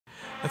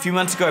A few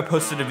months ago I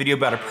posted a video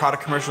about a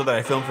product commercial that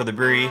I filmed for the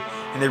brewery,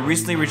 and they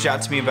recently reached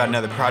out to me about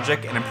another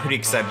project, and I'm pretty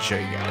excited to show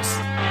you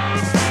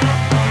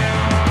guys.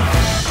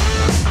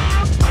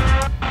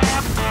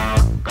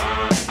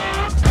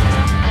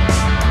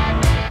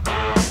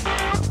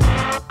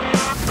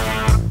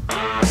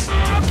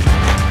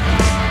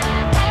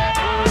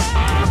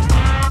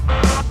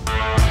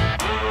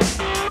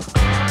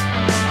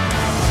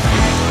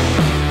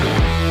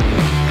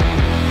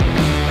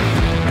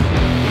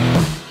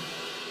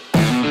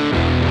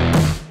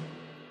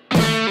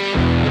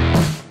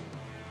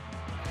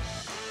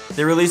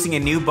 They're releasing a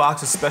new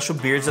box of special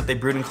beers that they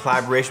brewed in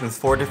collaboration with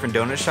 4 different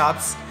donut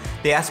shops.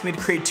 They asked me to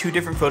create 2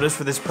 different photos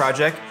for this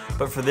project,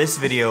 but for this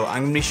video,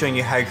 I'm going to be showing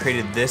you how I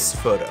created this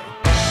photo.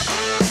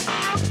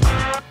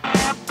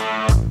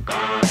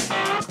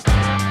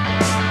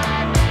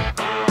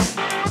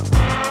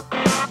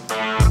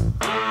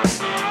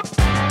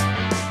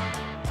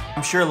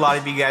 I'm sure a lot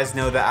of you guys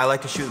know that I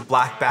like to shoot with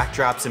black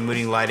backdrops and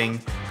moody lighting,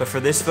 but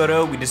for this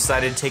photo, we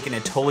decided to take it in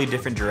a totally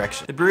different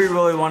direction. The brewery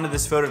really wanted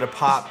this photo to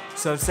pop,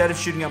 so instead of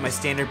shooting on my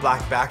standard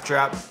black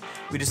backdrop,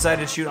 we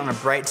decided to shoot on a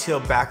bright teal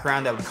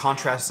background that would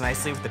contrast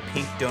nicely with the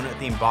pink donut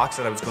themed box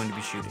that I was going to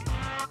be shooting.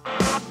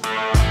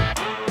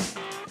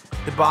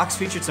 The box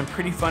featured some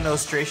pretty fun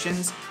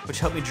illustrations, which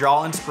helped me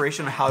draw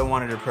inspiration on how I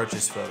wanted to approach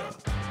this photo.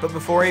 But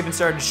before I even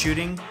started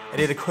shooting, I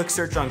did a quick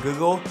search on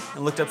Google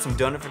and looked up some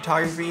donut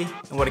photography,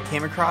 and what I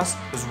came across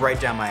was right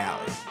down my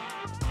alley.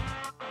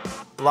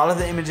 A lot of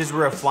the images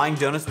were of flying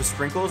donuts with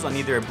sprinkles on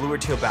either a blue or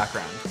teal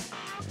background.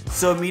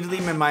 So immediately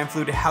my mind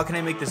flew to how can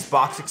I make this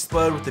box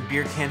explode with the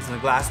beer cans and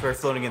the glassware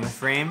floating in the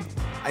frame.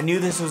 I knew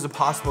this was a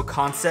possible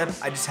concept,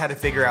 I just had to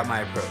figure out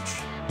my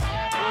approach.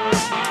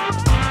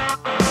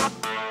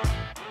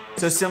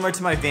 So similar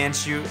to my van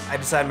shoot, I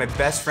decided my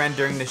best friend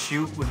during the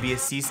shoot would be a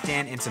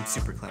C-stand and some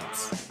super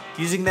clamps.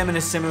 Using them in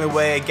a similar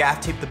way, I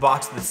gaff taped the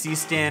box to the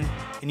C-stand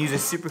and used a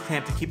super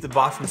clamp to keep the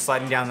box from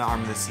sliding down the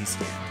arm of the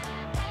C-stand.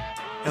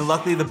 And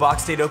luckily the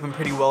box stayed open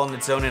pretty well on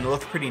its own and it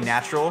looked pretty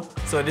natural,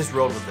 so I just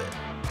rolled with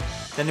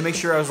it. Then to make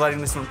sure I was lighting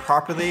this one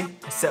properly,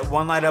 I set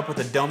one light up with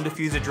a dome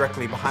diffuser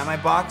directly behind my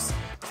box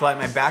to light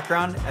my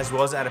background, as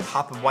well as add a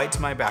pop of white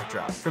to my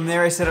backdrop. From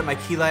there I set up my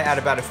key light at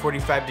about a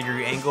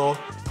 45-degree angle,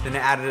 then I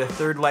added a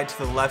third light to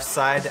the left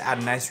side to add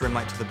a nice rim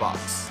light to the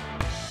box.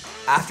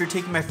 After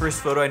taking my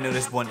first photo, I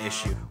noticed one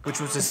issue,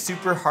 which was a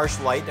super harsh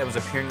light that was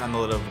appearing on the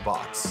lid of the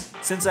box.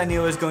 Since I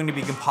knew I was going to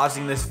be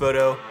compositing this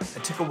photo, I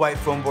took a white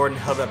foam board and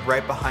held it up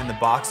right behind the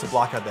box to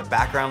block out the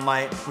background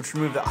light, which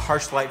removed that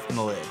harsh light from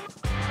the lid.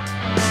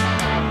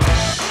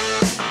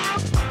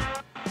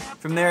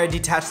 From there, I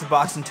detached the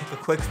box and took a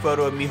quick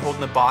photo of me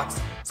holding the box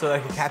so that I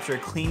could capture a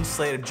clean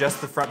slate of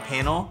just the front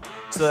panel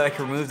so that I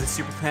could remove the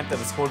super clamp that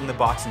was holding the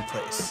box in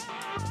place.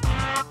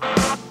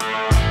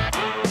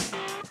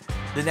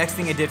 The next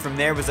thing I did from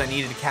there was I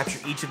needed to capture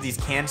each of these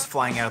cans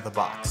flying out of the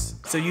box.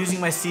 So using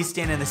my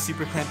C-stand and the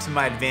super clamp to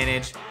my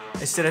advantage,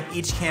 I set up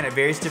each can at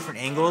various different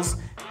angles,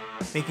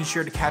 making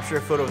sure to capture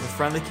a photo of the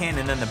front of the can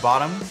and then the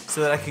bottom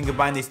so that I can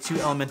combine these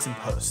 2 elements in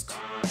post.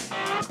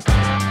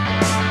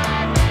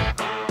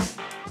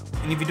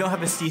 And if you don't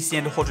have a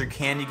C-stand to hold your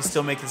can, you can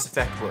still make this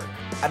effect work.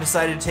 I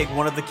decided to take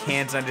one of the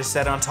cans and I just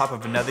set it on top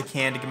of another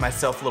can to give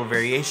myself a little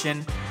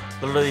variation,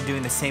 literally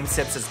doing the same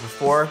steps as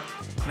before,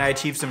 and I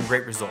achieved some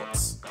great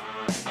results.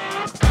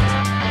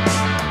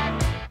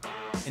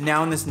 And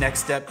now in this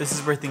next step, this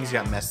is where things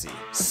got messy.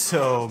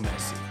 So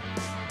messy.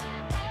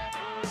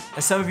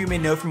 As some of you may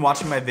know from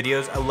watching my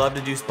videos, I love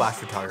to do splash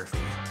photography.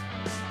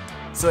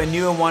 So I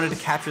knew I wanted to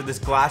capture this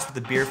glass with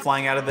the beer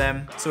flying out of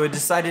them, so I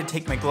decided to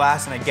take my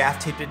glass and I gaff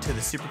taped it to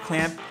the super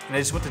clamp, and I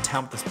just went to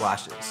town with the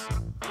splashes.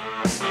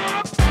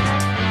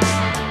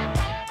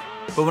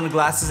 But when a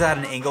glass is at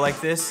an angle like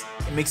this,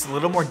 it makes it a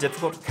little more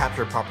difficult to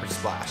capture a proper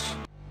splash.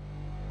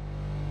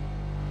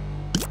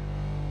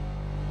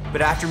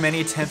 But after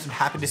many attempts, I'm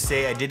happy to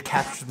say I did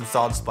capture some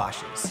solid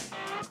splashes.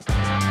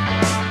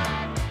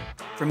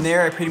 From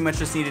there, I pretty much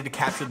just needed to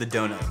capture the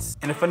donuts.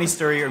 And a funny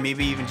story, or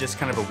maybe even just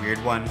kind of a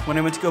weird one, when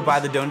I went to go buy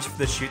the donuts for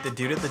the shoot, the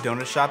dude at the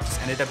donut shop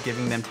just ended up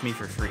giving them to me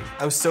for free.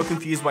 I was so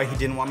confused why he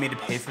didn't want me to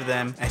pay for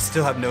them, and I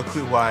still have no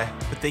clue why.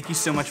 But thank you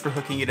so much for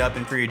hooking it up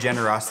and for your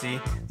generosity.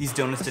 These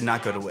donuts did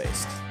not go to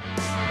waste.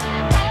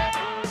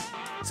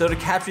 So to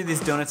capture these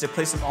donuts, I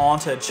placed them all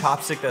onto a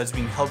chopstick that was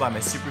being held by my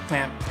super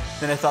clamp.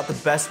 Then I thought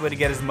the best way to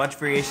get as much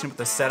variation with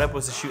the setup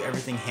was to shoot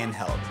everything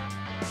handheld.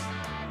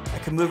 I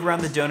could move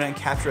around the donut and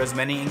capture as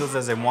many angles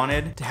as I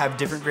wanted to have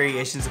different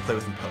variations to play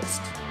with in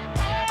post.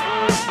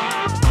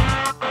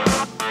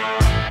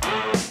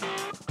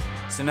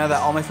 So now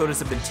that all my photos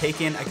have been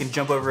taken, I can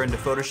jump over into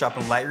Photoshop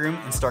and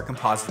Lightroom and start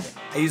compositing.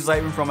 I use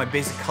Lightroom for all my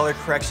basic color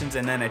corrections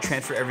and then I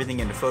transfer everything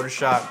into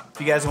Photoshop.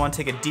 If you guys want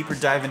to take a deeper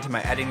dive into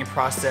my editing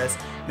process,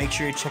 make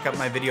sure you check out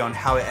my video on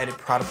how I edit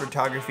product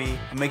photography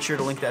and make sure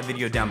to link that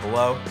video down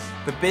below.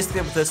 But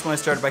basically with this one, I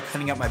started by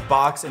cutting out my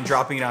box and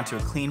dropping it onto a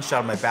clean shot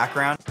of my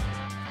background.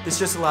 This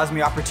just allows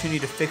me opportunity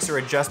to fix or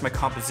adjust my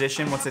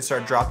composition once I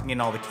start dropping in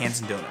all the cans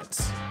and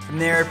donuts. From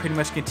there, I pretty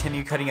much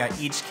continue cutting out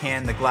each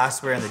can, the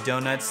glassware, and the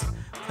donuts,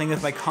 playing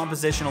with my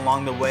composition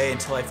along the way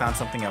until I found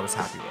something I was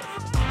happy with.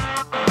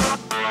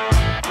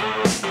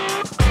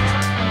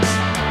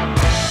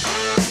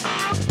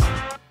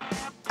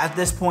 At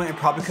this point, I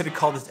probably could have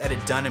called this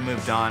edit done and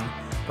moved on,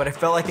 but I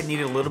felt like it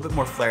needed a little bit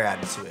more flair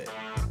added to it.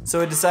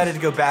 So I decided to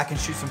go back and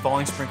shoot some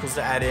falling sprinkles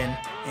to add in,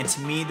 and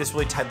to me, this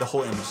really tied the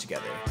whole image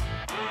together.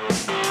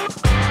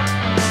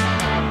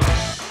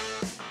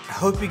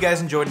 I hope you guys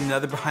enjoyed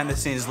another behind the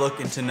scenes look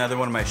into another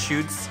one of my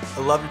shoots.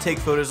 I love to take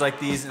photos like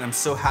these, and I'm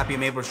so happy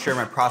I'm able to share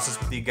my process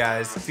with you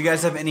guys. If you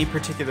guys have any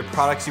particular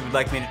products you would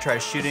like me to try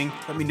shooting,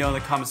 let me know in the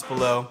comments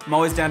below. I'm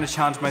always down to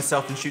challenge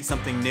myself and shoot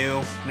something new,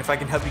 and if I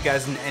can help you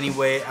guys in any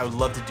way, I would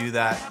love to do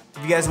that.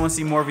 If you guys want to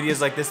see more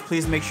videos like this,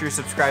 please make sure you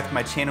subscribe to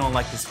my channel and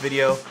like this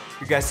video.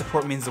 Your guys'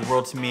 support means the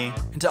world to me.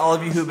 And to all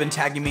of you who have been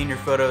tagging me in your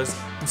photos,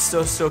 I'm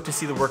so stoked to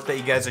see the work that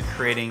you guys are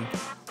creating.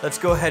 Let's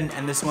go ahead and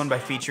end this one by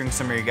featuring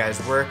some of your guys'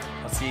 work.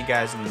 I'll see you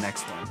guys in the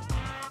next one.